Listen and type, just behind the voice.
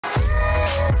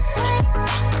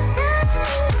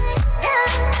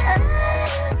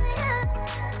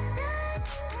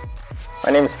My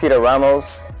name is Peter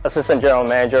Ramos, Assistant General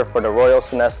Manager for the Royal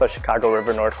Sonesta Chicago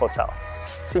River North Hotel.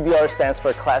 CBR stands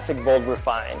for Classic, Bold,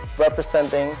 Refined,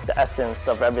 representing the essence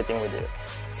of everything we do.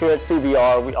 Here at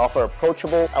CBR, we offer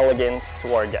approachable elegance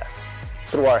to our guests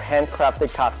through our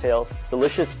handcrafted cocktails,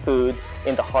 delicious food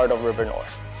in the heart of River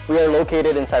North. We are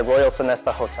located inside Royal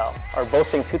Sonesta Hotel. Our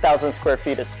boasting 2,000 square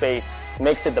feet of space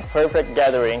makes it the perfect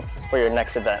gathering for your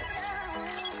next event.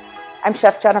 I'm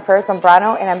Chef Jennifer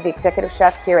Zambrano, and I'm the executive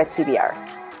chef here at CBR.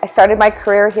 I started my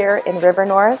career here in River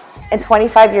North, and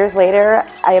 25 years later,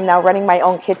 I am now running my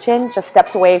own kitchen, just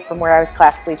steps away from where I was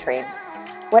classically trained.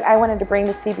 What I wanted to bring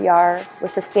to CBR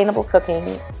was sustainable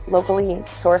cooking, locally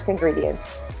sourced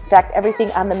ingredients. In fact, everything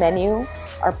on the menu,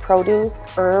 our produce,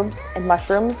 herbs, and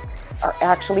mushrooms, are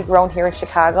actually grown here in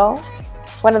Chicago.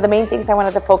 One of the main things I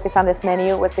wanted to focus on this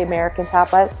menu was the American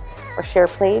tapas, or share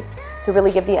plates, to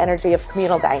really give the energy of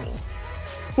communal dining.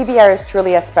 CBR is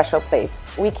truly a special place.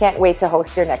 We can't wait to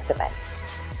host your next event.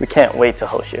 We can't wait to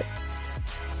host you.